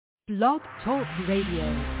Blog Talk Radio.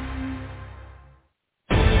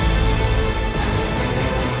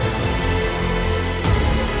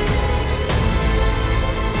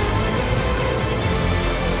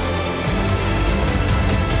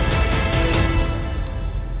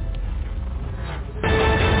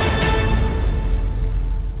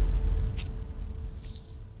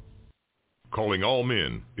 Calling all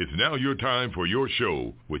men, it's now your time for your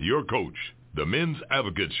show with your coach, The Men's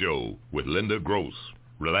Advocate Show with Linda Gross.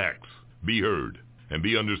 Relax, be heard, and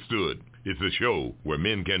be understood. It's a show where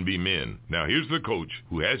men can be men. Now here's the coach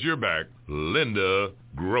who has your back, Linda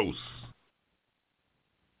Gross.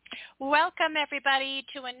 Welcome, everybody,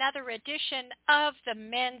 to another edition of the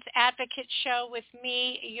Men's Advocate Show with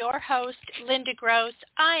me, your host, Linda Gross.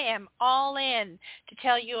 I am all in to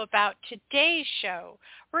tell you about today's show.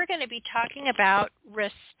 We're going to be talking about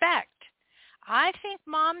respect. I think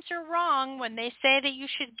moms are wrong when they say that you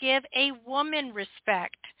should give a woman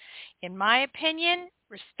respect. In my opinion,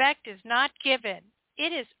 respect is not given.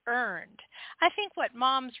 It is earned. I think what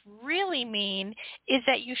moms really mean is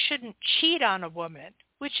that you shouldn't cheat on a woman,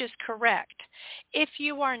 which is correct. If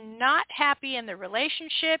you are not happy in the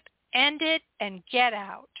relationship, end it and get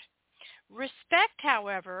out. Respect,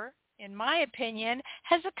 however, in my opinion,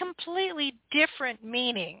 has a completely different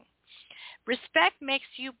meaning. Respect makes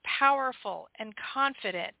you powerful and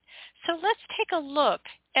confident. So let's take a look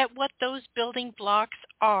at what those building blocks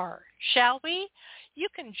are, shall we? You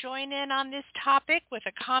can join in on this topic with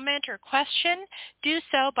a comment or question. Do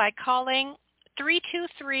so by calling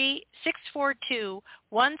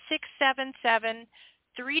 323-642-1677,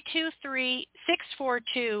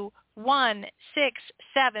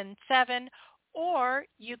 323-642-1677, or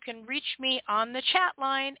you can reach me on the chat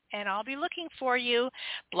line, and I'll be looking for you,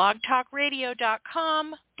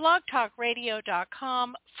 blogtalkradio.com,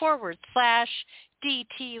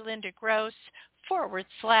 blogtalkradio.com/DT Linda Gross,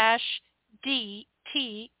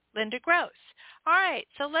 /DT Linda Gross. All right,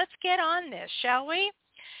 so let's get on this, shall we?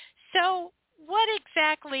 So what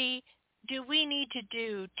exactly do we need to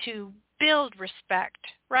do to build respect,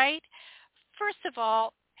 right? First of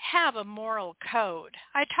all, have a moral code.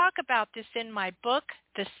 I talk about this in my book,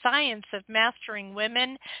 The Science of Mastering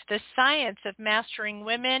Women,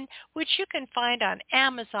 which you can find on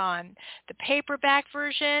Amazon, the paperback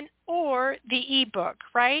version or the ebook,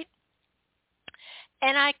 right?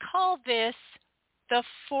 And I call this the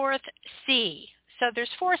fourth C. So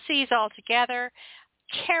there's four C's altogether.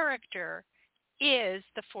 Character is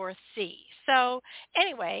the fourth C. So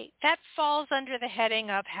anyway, that falls under the heading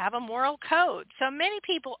of have a moral code. So many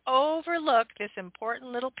people overlook this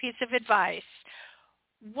important little piece of advice.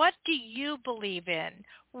 What do you believe in?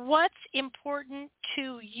 What's important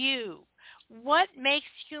to you? What makes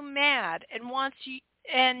you mad and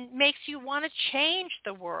makes you want to change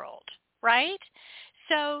the world, right?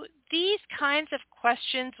 So these kinds of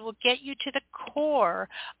questions will get you to the core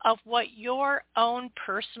of what your own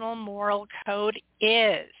personal moral code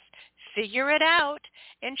is. Figure it out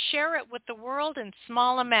and share it with the world in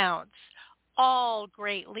small amounts. All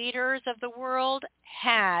great leaders of the world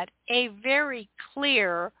had a very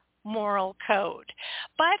clear moral code.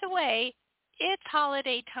 By the way, it's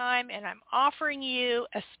holiday time and I'm offering you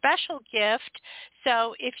a special gift.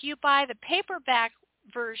 So if you buy the paperback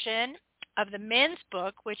version of the men's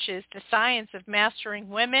book, which is The Science of Mastering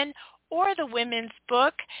Women, or the women's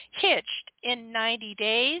book, Hitched in 90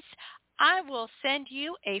 Days, I will send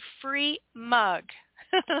you a free mug,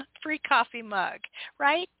 free coffee mug,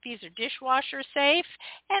 right? These are dishwasher safe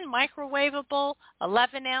and microwavable,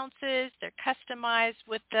 11 ounces. They're customized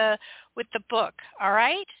with the book, all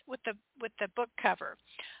right? With the book cover.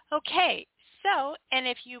 Okay, so, and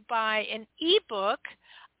if you buy an ebook,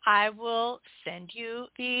 I will send you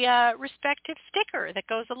the respective sticker that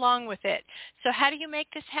goes along with it. So how do you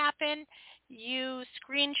make this happen? You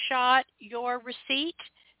screenshot your receipt,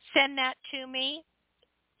 send that to me,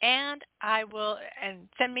 and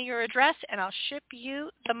send me your address, and I'll ship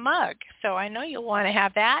you the mug. So I know you'll want to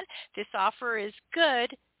have that. This offer is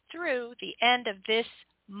good through the end of this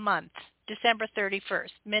month, December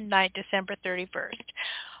 31st, midnight December 31st.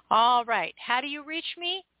 All right. How do you reach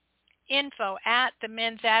me?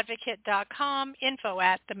 info@themensadvocate.com,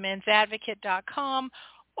 info@themensadvocate.com,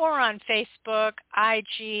 or on Facebook,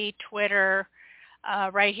 IG, Twitter,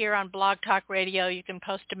 right here on Blog Talk Radio. You can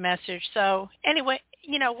post a message. So anyway,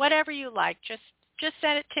 whatever you like, just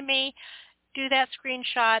send it to me, do that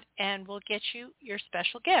screenshot, and we'll get you your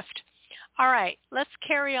special gift. All right, let's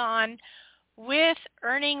carry on with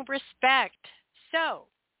earning respect. So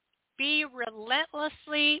be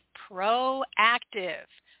relentlessly proactive.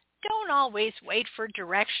 Don't always wait for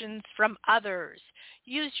directions from others.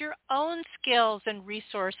 Use your own skills and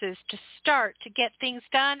resources to start to get things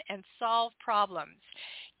done and solve problems.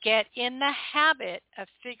 Get in the habit of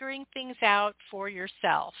figuring things out for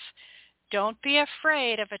yourself. Don't be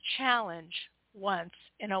afraid of a challenge once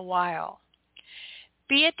in a while.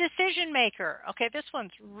 Be a decision maker. Okay, this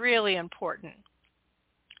one's really important.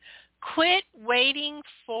 Quit waiting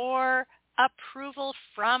for approval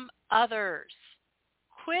from others.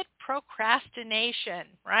 Quit procrastination,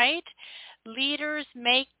 right? Leaders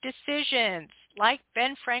make decisions. Like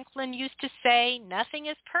Ben Franklin used to say, nothing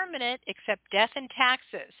is permanent except death and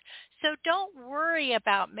taxes. So don't worry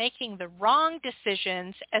about making the wrong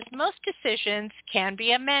decisions, as most decisions can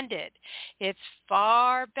be amended. It's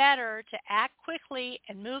far better to act quickly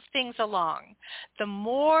and move things along. The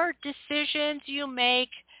more decisions you make,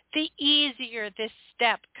 the easier this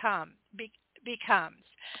step becomes.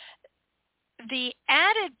 The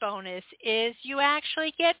added bonus is you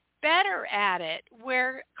actually get better at it,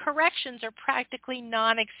 where corrections are practically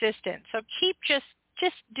non-existent. So keep just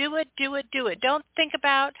do it. Don't think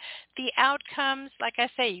about the outcomes. Like I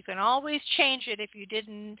say, you can always change it if you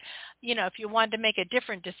didn't, if you wanted to make a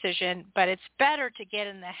different decision, but it's better to get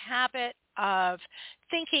in the habit of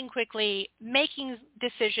thinking quickly, making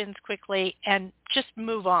decisions quickly, and just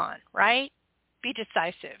move on, right? Be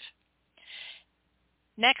decisive.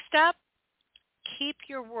 Next up, keep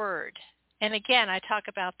your word. And again, I talk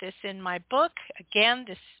about this in my book. Again,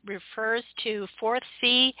 this refers to 4th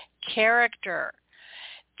C, character.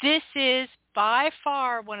 This is by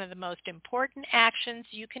far one of the most important actions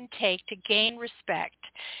you can take to gain respect.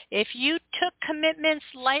 If you took commitments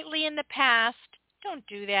lightly in the past, don't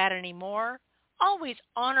do that anymore. Always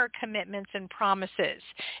honor commitments and promises.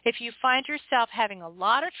 If you find yourself having a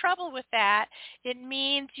lot of trouble with that, it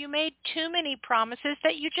means you made too many promises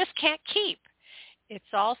that you just can't keep.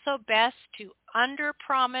 It's also best to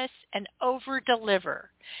under-promise and over-deliver.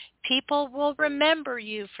 People will remember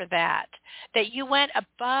you for that you went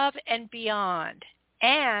above and beyond.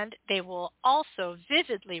 And they will also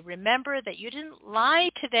vividly remember that you didn't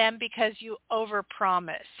lie to them because you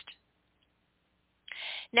over-promised.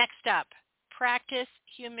 Next up, practice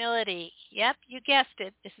humility. Yep, you guessed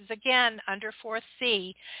it. This is again under 4th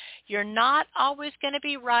C. You're not always going to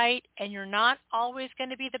be right, and you're not always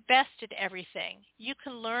going to be the best at everything. You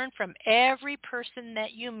can learn from every person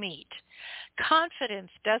that you meet.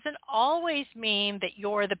 Confidence doesn't always mean that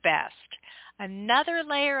you're the best. Another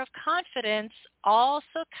layer of confidence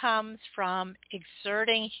also comes from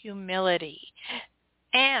exerting humility,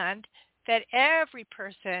 and that every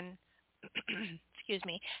person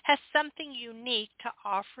has something unique to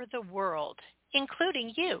offer the world,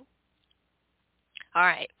 including you. All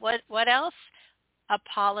right, what else?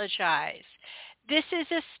 Apologize. This is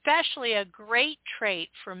especially a great trait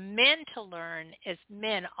for men to learn, as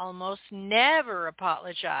men almost never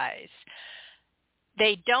apologize.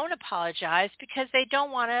 They don't apologize because they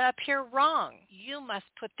don't want to appear wrong. You must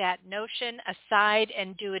put that notion aside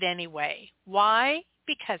and do it anyway. Why?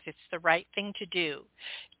 Because it's the right thing to do.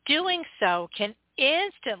 Doing so can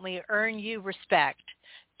instantly earn you respect.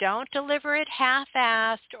 Don't deliver it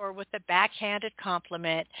half-assed or with a backhanded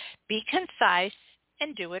compliment. Be concise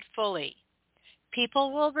and do it fully.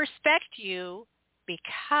 People will respect you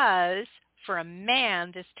because for a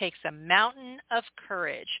man, this takes a mountain of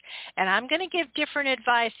courage. And I'm going to give different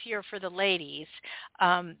advice here for the ladies.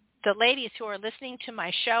 The ladies who are listening to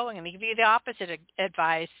my show, I'm going to give you the opposite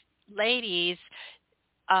advice. Ladies,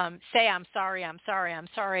 say I'm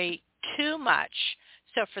sorry too much.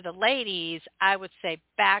 So for the ladies, I would say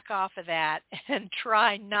back off of that and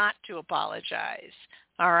try not to apologize.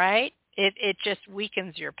 All right? It just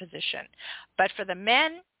weakens your position. But for the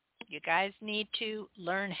men, you guys need to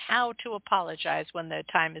learn how to apologize when the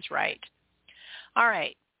time is right. All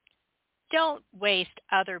right. Don't waste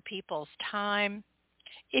other people's time.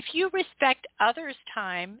 If you respect others'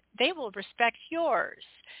 time, they will respect yours.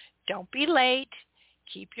 Don't be late.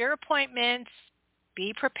 Keep your appointments.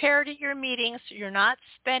 Be prepared at your meetings so you're not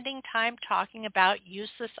spending time talking about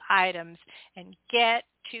useless items, and get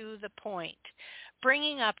to the point.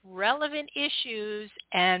 Bringing up relevant issues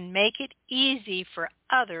and make it easy for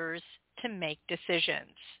others to make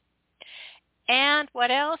decisions. And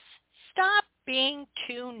what else? Stop being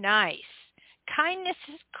too nice. Kindness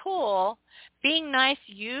is cool. Being nice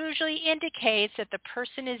usually indicates that the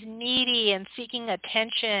person is needy and seeking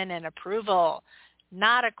attention and approval.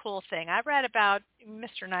 Not a cool thing. I read about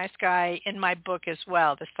Mr. Nice Guy in my book as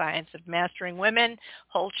well, The Science of Mastering Women.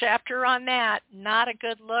 Whole chapter on that. Not a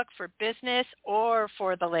good look for business or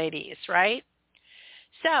for the ladies, right?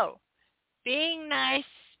 So, being nice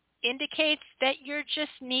indicates that you're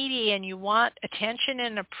just needy and you want attention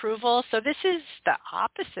and approval. So this is the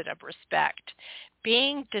opposite of respect.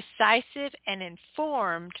 Being decisive and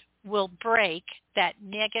informed will break that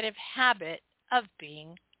negative habit of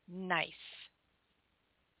being nice.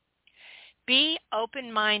 Be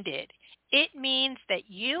open-minded. It means that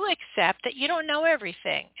you accept that you don't know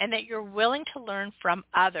everything and that you're willing to learn from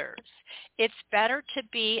others. It's better to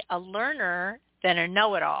be a learner than a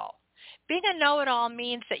know-it-all. Being a know-it-all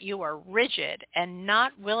means that you are rigid and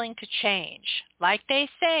not willing to change. Like they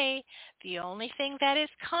say, the only thing that is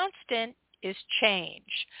constant is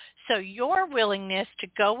change. So your willingness to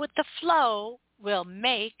go with the flow will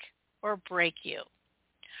make or break you.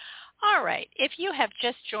 All right, if you have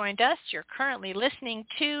just joined us, you're currently listening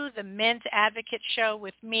to the Men's Advocate Show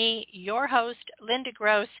with me, your host, Linda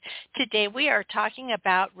Gross. Today we are talking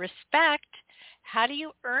about respect. How do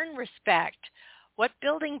you earn respect? What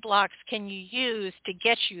building blocks can you use to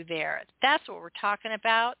get you there? That's what we're talking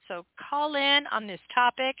about. So call in on this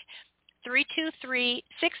topic,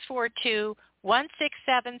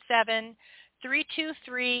 323-642-1677,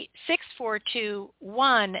 323-642-1677.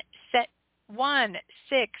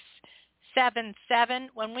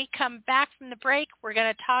 When we come back from the break, we're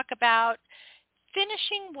going to talk about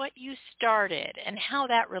finishing what you started and how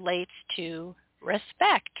that relates to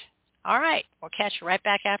respect. All right, we'll catch you right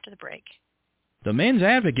back after the break. The Men's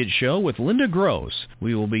Advocate Show with Linda Gross.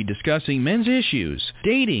 We will be discussing men's issues,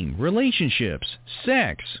 dating, relationships,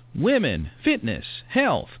 sex, women, fitness,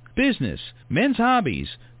 health, business, men's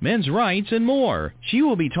hobbies, men's rights, and more. She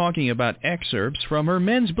will be talking about excerpts from her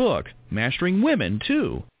men's book, Mastering Women,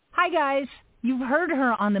 too. Hi, guys. You've heard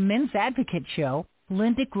her on the Men's Advocate Show.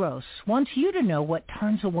 Linda Gross wants you to know what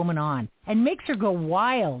turns a woman on and makes her go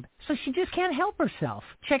wild, so she just can't help herself.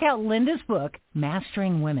 Check out Linda's book,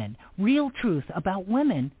 Mastering Women, Real Truth About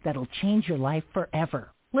Women That'll Change Your Life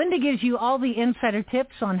Forever. Linda gives you all the insider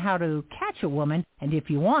tips on how to catch a woman and, if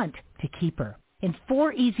you want, to keep her. In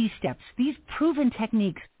 4 easy steps, these proven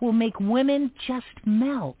techniques will make women just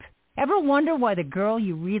melt. Ever wonder why the girl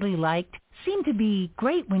you really liked seemed to be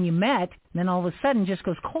great when you met, then all of a sudden just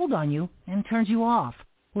goes cold on you and turns you off?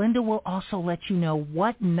 Linda will also let you know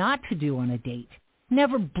what not to do on a date.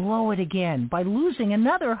 Never blow it again by losing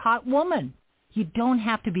another hot woman. You don't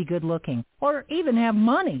have to be good looking or even have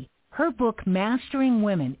money. Her book, Mastering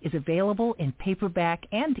Women, is available in paperback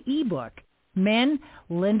and ebook. Men,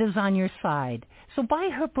 Linda's on your side. So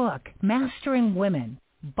buy her book, Mastering Women.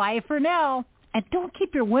 Buy it for now. And don't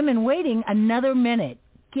keep your women waiting another minute.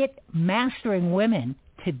 Get Mastering Women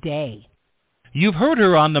today. You've heard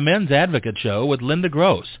her on the Men's Advocate Show with Linda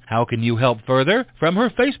Gross. How can you help further? From her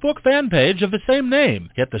Facebook fan page of the same name.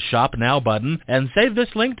 Hit the Shop Now button and save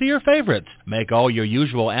this link to your favorites. Make all your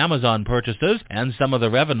usual Amazon purchases, and some of the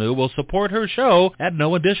revenue will support her show at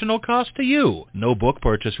no additional cost to you. No book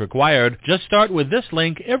purchase required. Just start with this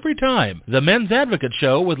link every time. The Men's Advocate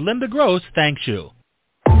Show with Linda Gross thanks you.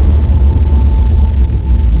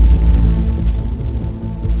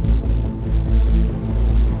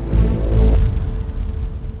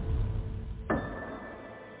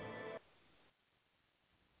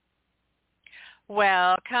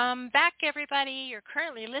 Welcome back, everybody. You're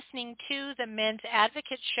currently listening to the Men's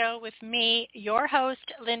Advocate Show with me, your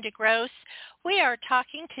host, Linda Gross. We are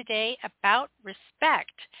talking today about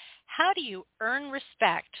respect. How do you earn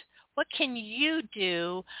respect? What can you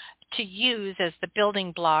do to use as the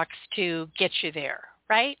building blocks to get you there,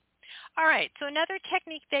 right? All right, so another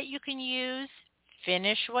technique that you can use,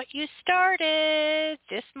 finish what you started.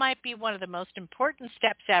 This might be one of the most important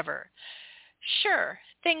steps ever. Sure,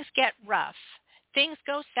 things get rough. Things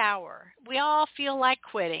go sour. We all feel like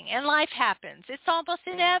quitting, and life happens. It's almost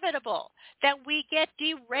inevitable that we get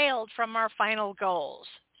derailed from our final goals.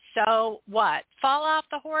 So what? Fall off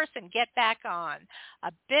the horse and get back on.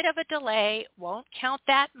 A bit of a delay won't count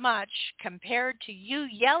that much compared to you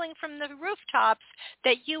yelling from the rooftops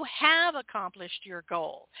that you have accomplished your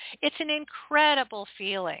goal. It's an incredible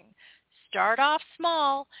feeling. Start off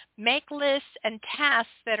small. Make lists and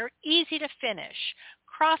tasks that are easy to finish.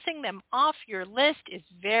 Crossing them off your list is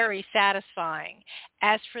very satisfying.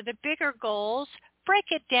 As for the bigger goals,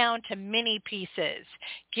 break it down to mini pieces.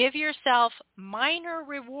 Give yourself minor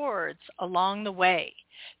rewards along the way.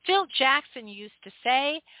 Phil Jackson used to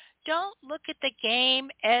say, don't look at the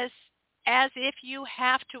game as if you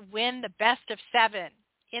have to win the best of 7.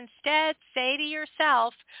 Instead, say to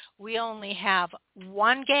yourself, we only have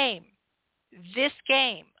one game. This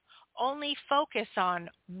game. Only focus on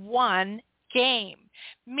one game,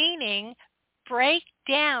 meaning break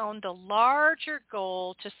down the larger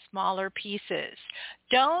goal to smaller pieces.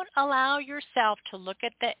 Don't allow yourself to look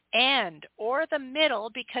at the end or the middle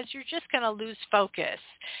because you're just going to lose focus.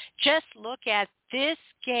 Just look at this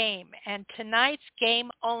game and tonight's game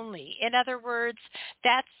only. In other words,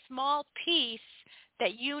 that small piece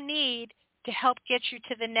that you need to help get you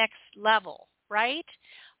to the next level, right?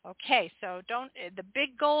 Okay, so the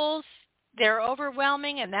big goals, they're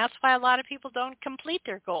overwhelming, and that's why a lot of people don't complete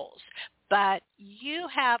their goals. But you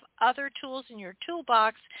have other tools in your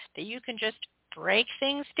toolbox that you can just break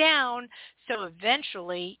things down so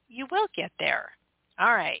eventually you will get there.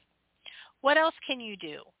 All right. What else can you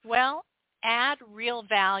do? Well, add real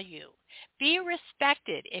value. Be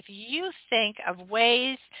respected. If you think of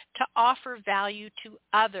ways to offer value to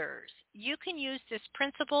others, you can use this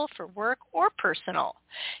principle for work or personal.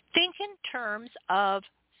 Think in terms of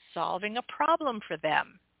solving a problem for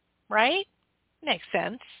them, right? Makes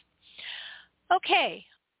sense. Okay,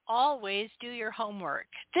 always do your homework.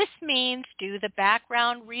 This means do the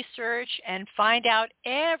background research and find out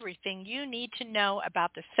everything you need to know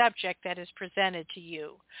about the subject that is presented to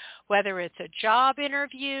you, whether it's a job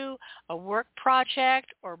interview, a work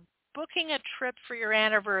project, or booking a trip for your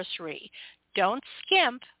anniversary. Don't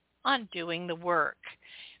skimp on doing the work.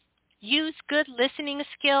 Use good listening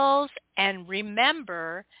skills and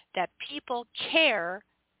remember that people care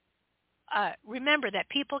about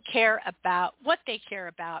what they care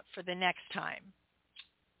about for the next time.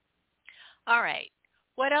 All right.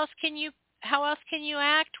 How else can you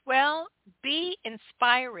act? Well, be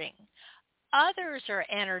inspiring. Others are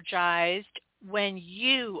energized when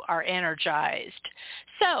you are energized.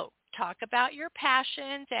 So talk about your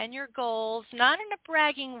passions and your goals, not in a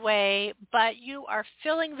bragging way, but you are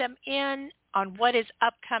filling them in on what is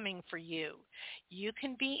upcoming for you. You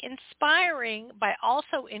can be inspiring by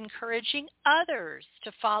also encouraging others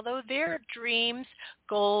to follow their dreams,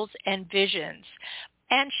 goals, and visions,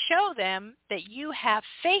 and show them that you have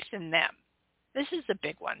faith in them. This is a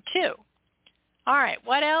big one, too. All right,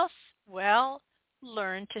 what else? Well,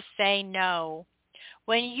 learn to say no.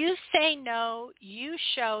 When you say no, you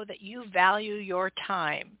show that you value your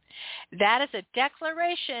time. That is a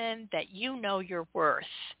declaration that you know your worth.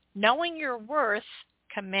 Knowing your worth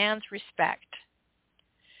commands respect.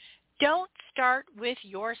 Don't start with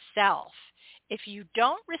yourself. If you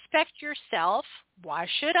don't respect yourself, why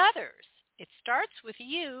should others? It starts with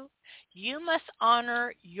you. You must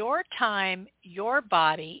honor your time, your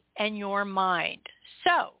body, and your mind.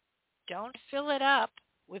 So don't fill it up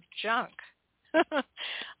with junk.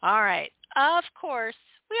 All right. Of course,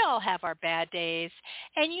 we all have our bad days,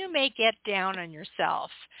 and you may get down on yourself.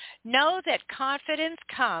 Know that confidence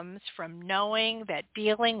comes from knowing that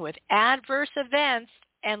dealing with adverse events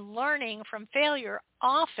and learning from failure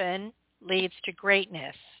often leads to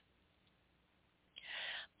greatness.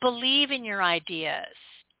 Believe in your ideas.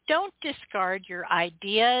 Don't discard your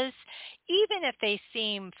ideas, even if they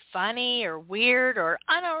seem funny or weird or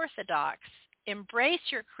unorthodox. Embrace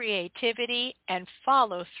your creativity and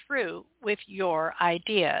follow through with your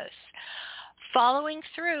ideas. Following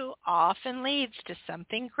through often leads to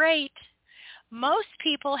something great. Most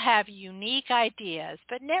people have unique ideas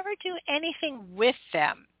but never do anything with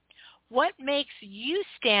them. What makes you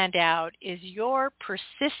stand out is your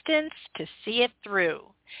persistence to see it through.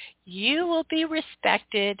 You will be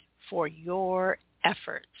respected for your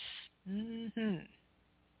efforts. Can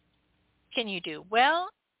you do? Well,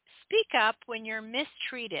 speak up when you're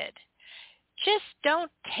mistreated. Just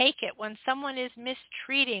don't take it when someone is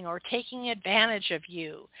mistreating or taking advantage of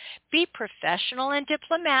you. Be professional and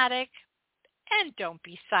diplomatic, and don't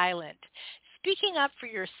be silent. Speaking up for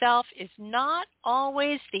yourself is not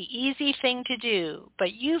always the easy thing to do,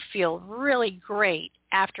 but you feel really great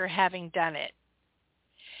after having done it.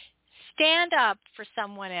 Stand up for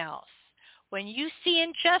someone else. When you see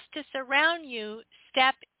injustice around you,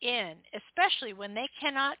 step in, especially when they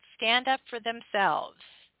cannot stand up for themselves.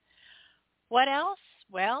 What else?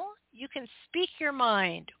 Well, you can speak your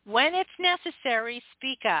mind. When it's necessary,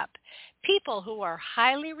 speak up. People who are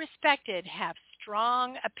highly respected have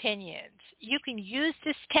strong opinions. You can use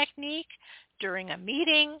this technique during a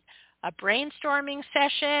meeting, a brainstorming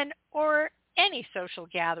session, or any social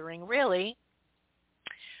gathering, really.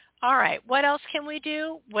 All right, what else can we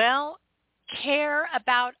do? Well, care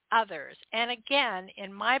about others. And again,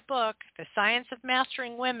 in my book, The Science of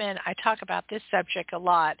Mastering Women, I talk about this subject a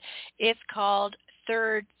lot. It's called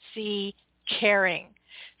Third C, Caring.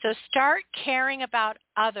 So start caring about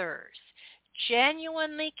others.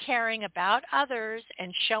 Genuinely caring about others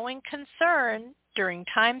and showing concern during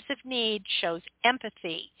times of need shows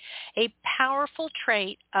empathy, a powerful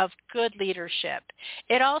trait of good leadership.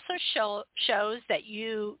 It also shows that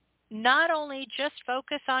you not only just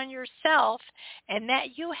focus on yourself and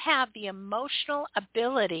that you have the emotional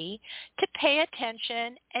ability to pay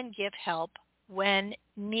attention and give help when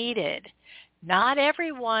needed. Not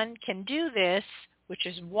everyone can do this, which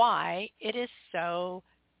is why it is so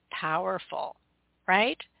powerful,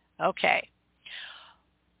 right? Okay.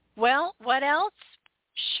 Well, what else?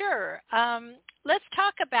 Sure. Let's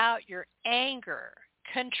talk about your anger.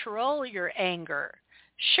 Control your anger.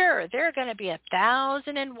 Sure, there are going to be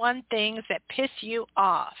 1,001 things that piss you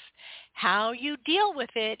off. How you deal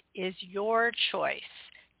with it is your choice.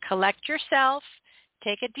 Collect yourself,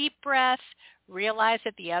 take a deep breath, realize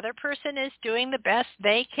that the other person is doing the best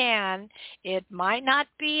they can. It might not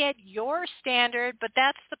be at your standard, but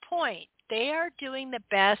that's the point. They are doing the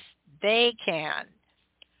best they can.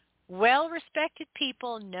 Well-respected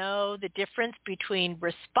people know the difference between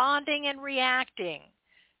responding and reacting.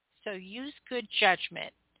 So use good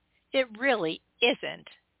judgment. It really isn't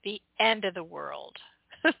the end of the world.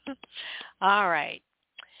 All right.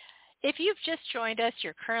 If you've just joined us,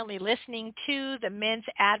 you're currently listening to the Men's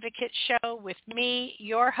Advocate Show with me,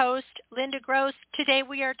 your host, Linda Gross. Today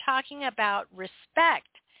we are talking about respect.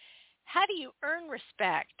 How do you earn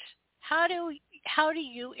respect? How do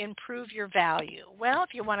you improve your value? Well,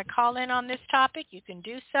 if you want to call in on this topic, you can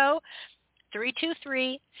do so.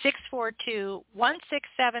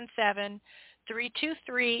 323-642-1677,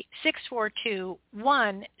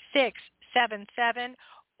 323-642-1677,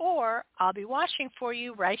 or I'll be watching for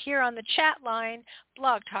you right here on the chat line,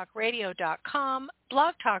 blogtalkradio.com,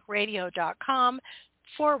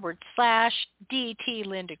 blogtalkradio.com/DT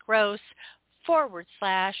Linda Gross,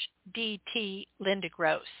 /DT Linda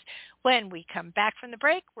Gross. When we come back from the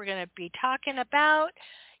break, we're going to be talking about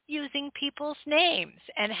using people's names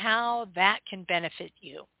and how that can benefit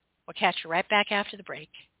you. We'll catch you right back after the break.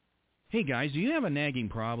 Hey guys, do you have a nagging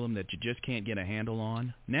problem that you just can't get a handle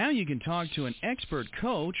on? Now you can talk to an expert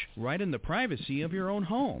coach right in the privacy of your own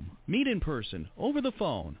home. Meet in person, over the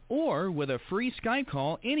phone, or with a free Skype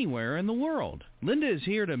call anywhere in the world. Linda is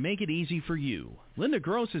here to make it easy for you. Linda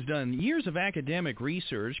Gross has done years of academic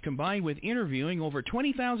research combined with interviewing over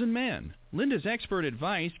 20,000 men. Linda's expert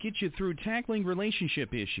advice gets you through tackling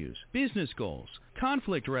relationship issues, business goals,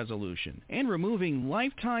 conflict resolution, and removing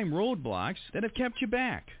lifetime roadblocks that have kept you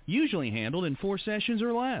back. Usually handled in 4 sessions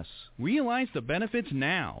or less. Realize the benefits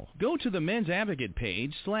now. Go to the Men's Advocate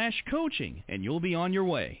page /coaching and you'll be on your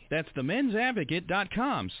way. That's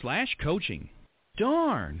themensadvocate.com/coaching.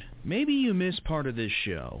 Darn, maybe you missed part of this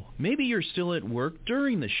show. Maybe you're still at work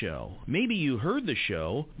during the show. Maybe you heard the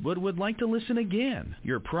show but would like to listen again.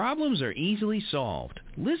 Your problems are easily solved.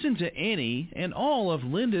 Listen to any and all of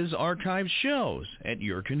Linda's archived shows at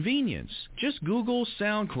your convenience. Just Google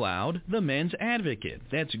SoundCloud, The Men's Advocate.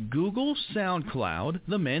 That's Google SoundCloud,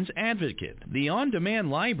 The Men's Advocate. The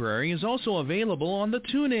on-demand library is also available on the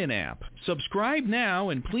TuneIn app. Subscribe now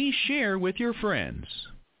and please share with your friends.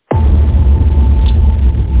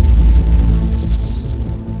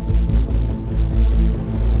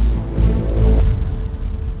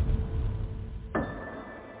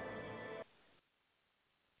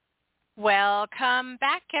 Welcome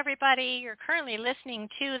back, everybody. You're currently listening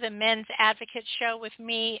to the Men's Advocate Show with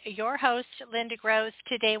me, your host, Linda Gross.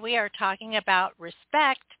 Today we are talking about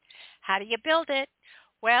respect. How do you build it?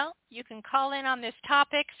 Well, you can call in on this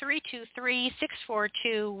topic,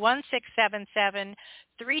 323-642-1677,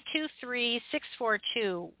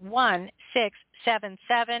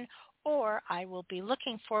 323-642-1677, or I will be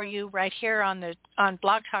looking for you right here on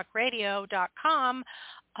blogtalkradio.com.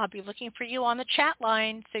 I'll be looking for you on the chat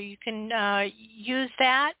line, so you can use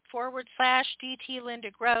that /DT Linda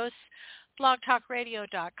Gross,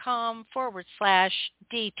 blogtalkradio.com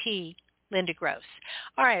 /DT Linda Gross.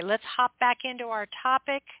 All right, let's hop back into our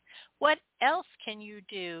topic. What else can you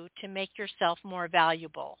do to make yourself more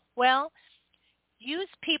valuable? Well, use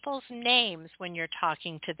people's names when you're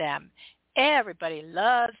talking to them. Everybody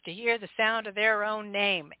loves to hear the sound of their own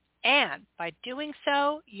name. And by doing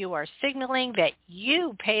so, you are signaling that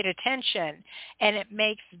you paid attention and it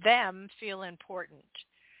makes them feel important.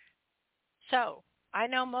 So I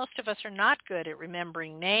know most of us are not good at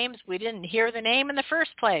remembering names. We didn't hear the name in the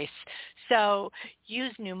first place. So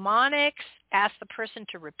use mnemonics. Ask the person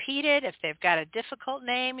to repeat it if they've got a difficult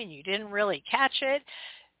name and you didn't really catch it.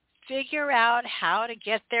 Figure out how to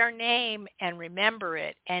get their name and remember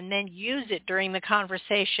it, and then use it during the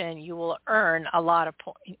conversation. You will earn a lot of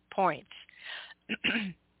points.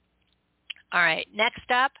 All right,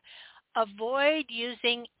 next up, Avoid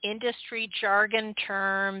using industry jargon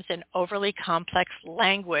terms and overly complex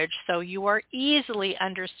language so you are easily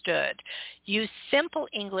understood. Use simple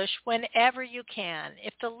English whenever you can.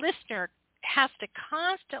 If the listener has to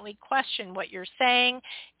constantly question what you're saying,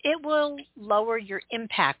 it will lower your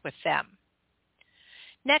impact with them.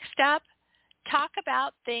 Next up, talk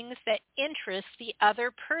about things that interest the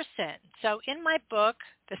other person. So in my book,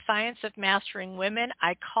 The Science of Mastering Women,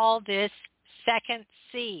 I call this second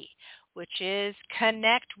C, which is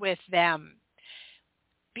connect with them.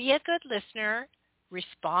 Be a good listener.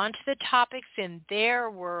 Respond to the topics in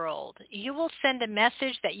their world. You will send a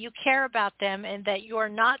message that you care about them and that you are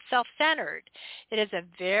not self-centered. It is a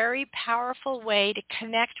very powerful way to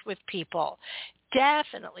connect with people.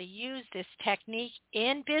 Definitely use this technique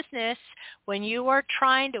in business when you are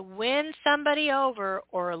trying to win somebody over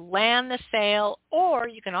or land the sale, or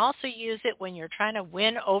you can also use it when you're trying to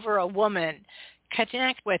win over a woman.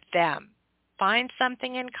 Connect with them. Find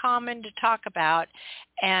something in common to talk about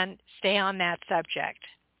and stay on that subject.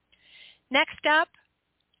 Next up,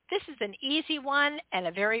 this is an easy one and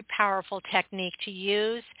a very powerful technique to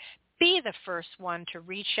use. Be the first one to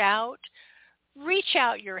reach out. Reach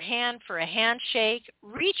out your hand for a handshake.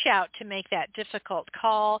 Reach out to make that difficult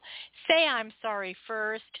call. Say I'm sorry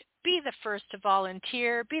first. Be the first to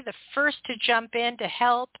volunteer. Be the first to jump in to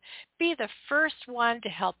help. Be the first one to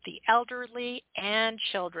help the elderly and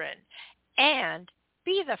children. And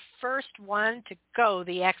be the first one to go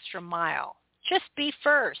the extra mile. Just be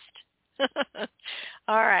first.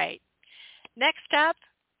 All right. Next up,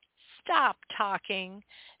 stop talking.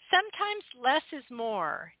 Sometimes less is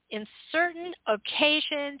more. In certain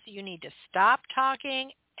occasions, you need to stop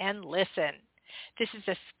talking and listen. This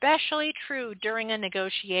is especially true during a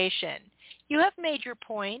negotiation. You have made your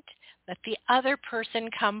point. Let the other person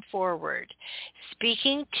come forward.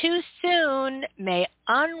 Speaking too soon may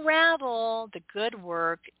unravel the good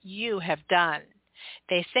work you have done.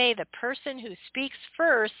 They say the person who speaks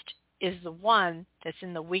first is the one that's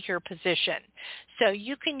in the weaker position. So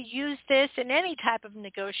you can use this in any type of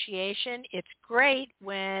negotiation. It's great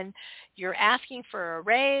when you're asking for a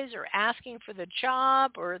raise or asking for the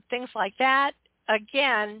job or things like that.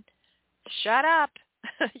 Again, shut up.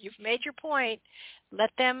 You've made your point. Let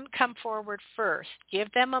them come forward first.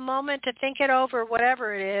 Give them a moment to think it over,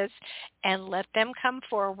 whatever it is, and let them come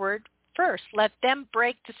forward first. Let them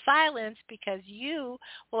break the silence because you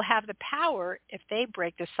will have the power if they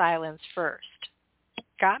break the silence first.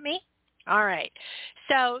 Got me? All right.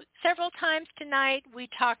 So several times tonight we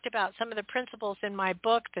talked about some of the principles in my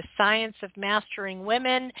book, The Science of Mastering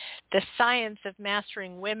Women, The Science of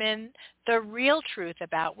Mastering Women, the real truth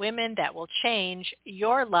about women that will change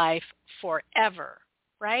your life forever,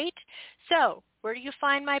 right? So where do you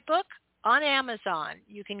find my book? On Amazon.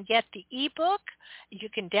 You can get the ebook. You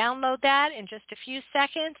can download that in just a few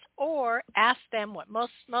seconds, or ask them. What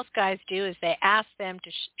most guys do is they ask them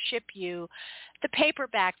to ship you the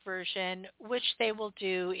paperback version, which they will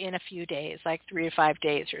do in a few days, like 3 to 5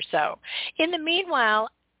 days or so. In the meanwhile,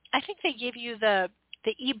 I think they give you the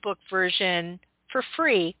ebook version for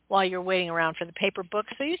free while you're waiting around for the paper book,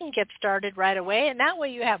 so you can get started right away, and that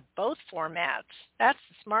way you have both formats. That's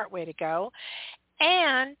the smart way to go.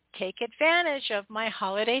 And take advantage of my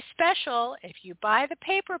holiday special. If you buy the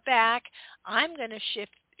paperback, I'm going to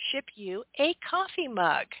ship you a coffee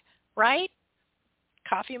mug, right?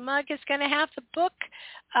 Coffee mug is going to have the book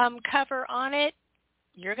cover on it.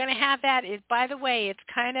 You're going to have that. By the way, it's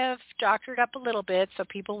kind of doctored up a little bit so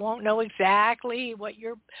people won't know exactly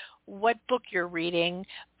what book you're reading,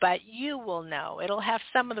 but you will know. It'll have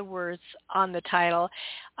some of the words on the title.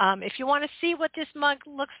 If you want to see what this mug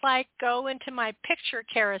looks like, go into my picture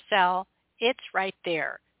carousel. It's right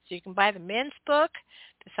there. So you can buy the men's book,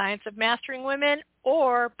 The Science of Mastering Women,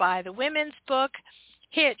 or buy the women's book,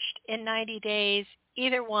 Hitched in 90 Days.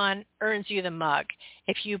 Either one earns you the mug.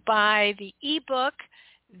 If you buy the ebook,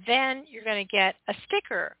 then you're going to get a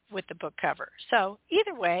sticker with the book cover. So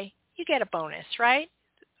either way, you get a bonus, right?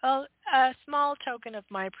 A small token of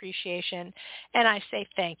my appreciation, and I say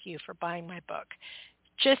thank you for buying my book.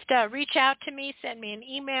 Just reach out to me, send me an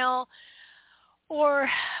email, or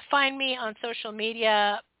find me on social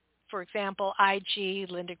media. For example, IG,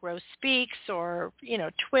 Linda Gross Speaks, or,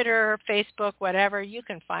 Twitter, Facebook, whatever. You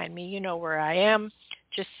can find me. You know where I am.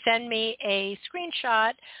 Just send me a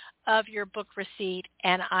screenshot of your book receipt,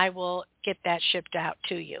 and I will get that shipped out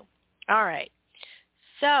to you. All right.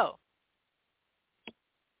 So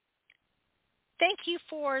thank you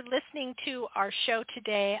for listening to our show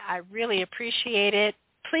today. I really appreciate it.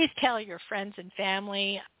 Please tell your friends and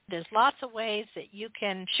family. There's lots of ways that you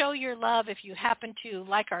can show your love. If you happen to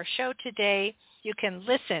like our show today, you can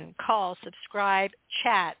listen, call, subscribe,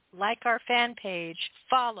 chat, like our fan page,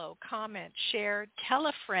 follow, comment, share, tell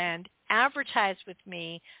a friend, advertise with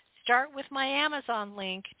me, start with my Amazon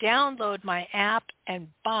link, download my app, and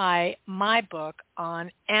buy my book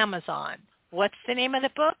on Amazon. What's the name of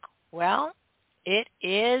the book? Well, it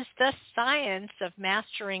is The Science of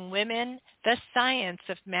Mastering Women, The Science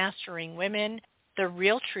of Mastering Women, the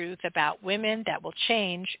real truth about women that will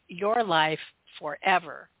change your life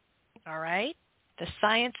forever. All right? The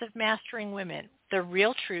Science of Mastering Women, the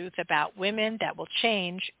real truth about women that will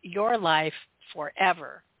change your life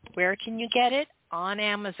forever. Where can you get it? On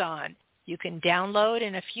Amazon. You can download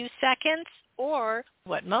in a few seconds, or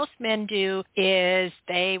what most men do is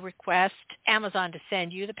they request Amazon to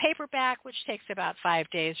send you the paperback, which takes about 5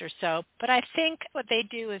 days or so. But I think what they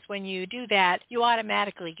do is when you do that, you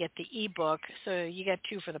automatically get the ebook, so you get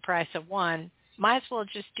 2 for the price of 1. Might as well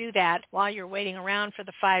just do that while you're waiting around for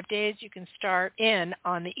the 5 days. You can start in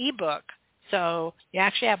on the ebook. So you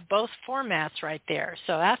actually have both formats right there.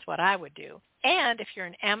 So that's what I would do. And if you're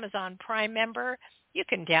an Amazon Prime member, you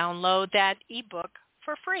can download that ebook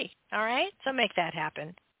for free. All right? So make that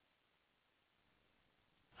happen.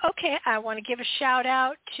 Okay, I want to give a shout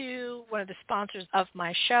out to one of the sponsors of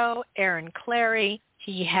my show, Aaron Clarey.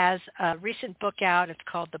 He has a recent book out. It's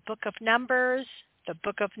called The Book of Numbers. The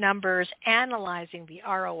Book of Numbers, Analyzing the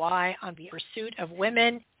ROI on the Pursuit of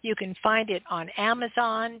Women. You can find it on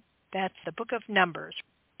Amazon. That's The Book of Numbers.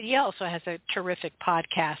 He also has a terrific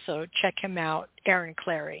podcast, so check him out, Aaron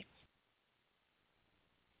Clarey.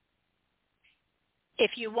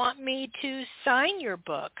 If you want me to sign your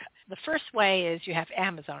book, the first way is you have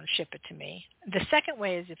Amazon ship it to me. The second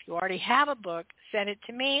way is if you already have a book, send it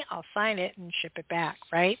to me. I'll sign it and ship it back,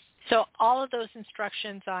 right? So all of those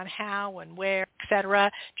instructions on how and where,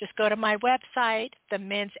 etc., just go to my website,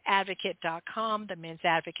 themensadvocate.com,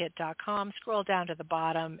 themensadvocate.com. Scroll down to the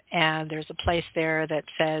bottom, and there's a place there that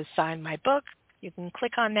says sign my book. You can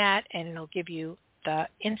click on that, and it'll give you the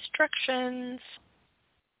instructions.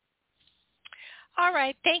 All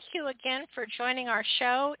right. Thank you again for joining our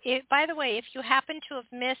show. By the way, if you happen to have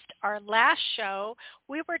missed our last show,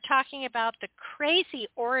 we were talking about the crazy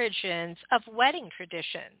origins of wedding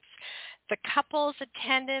traditions. The couple's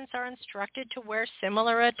attendants are instructed to wear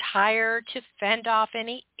similar attire to fend off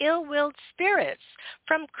any ill-willed spirits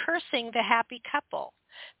from cursing the happy couple.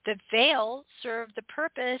 The veil served the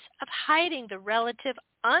purpose of hiding the relative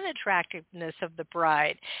unattractiveness of the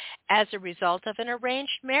bride as a result of an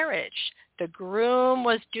arranged marriage. The groom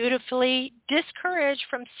was dutifully discouraged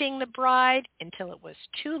from seeing the bride until it was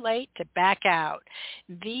too late to back out.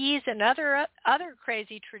 These and other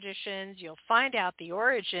crazy traditions, you'll find out the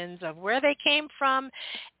origins of where they came from,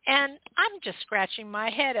 and I'm just scratching my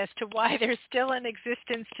head as to why they're still in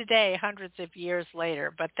existence today, hundreds of years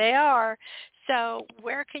later, but they are. So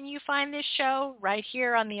where can you find this show? Right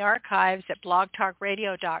here on the archives at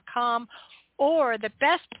blogtalkradio.com, or the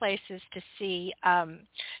best places to see,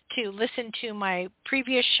 to listen to my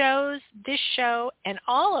previous shows, this show, and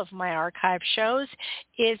all of my archive shows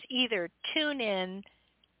is either TuneIn,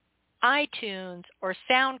 iTunes, or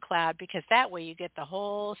SoundCloud, because that way you get the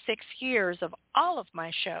whole 6 years of all of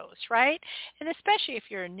my shows, right? And especially if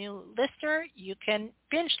you're a new listener, you can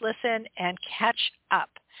binge listen and catch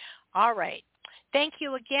up. All right. Thank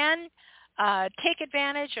you again. Take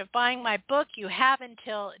advantage of buying my book. You have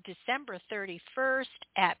until December 31st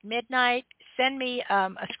at midnight. Send me a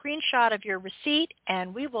screenshot of your receipt,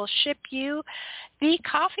 and we will ship you the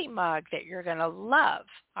coffee mug that you're going to love.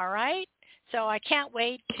 All right? So I can't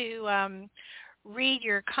wait to read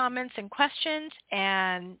your comments and questions,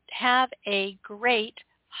 and have a great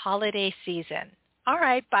holiday season. All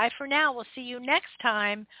right. Bye for now. We'll see you next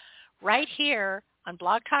time right here on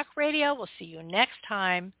Blog Talk Radio. We'll see you next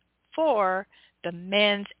time for the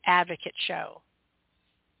Men's Advocate Show.